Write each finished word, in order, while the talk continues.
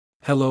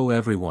Hello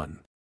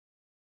everyone.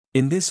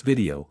 In this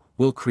video,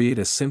 we'll create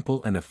a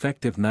simple and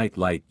effective night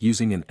light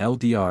using an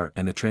LDR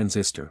and a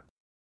transistor.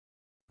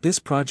 This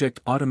project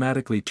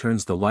automatically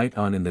turns the light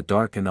on in the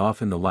dark and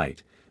off in the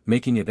light,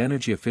 making it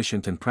energy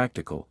efficient and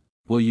practical.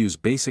 We'll use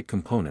basic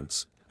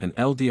components: an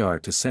LDR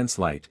to sense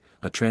light,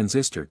 a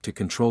transistor to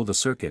control the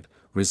circuit,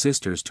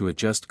 resistors to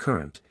adjust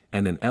current,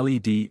 and an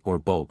LED or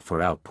bulb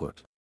for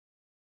output.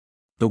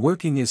 The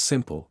working is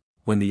simple.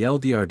 When the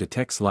LDR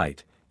detects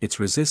light, its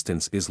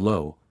resistance is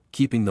low,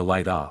 keeping the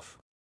light off.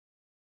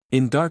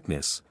 In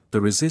darkness,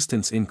 the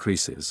resistance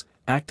increases,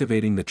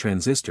 activating the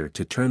transistor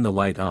to turn the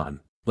light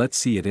on. Let's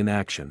see it in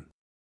action.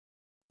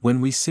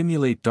 When we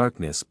simulate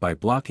darkness by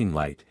blocking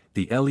light,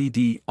 the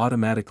LED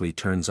automatically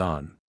turns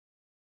on.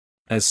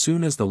 As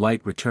soon as the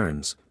light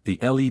returns, the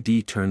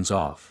LED turns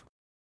off.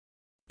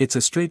 It's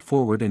a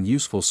straightforward and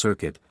useful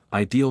circuit,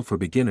 ideal for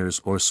beginners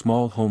or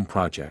small home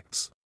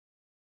projects.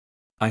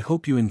 I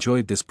hope you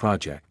enjoyed this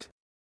project.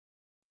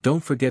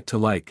 Don't forget to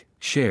like,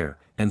 share,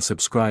 and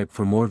subscribe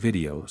for more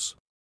videos.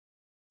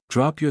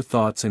 Drop your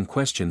thoughts and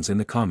questions in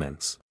the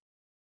comments.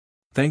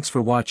 Thanks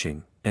for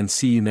watching, and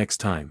see you next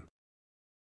time.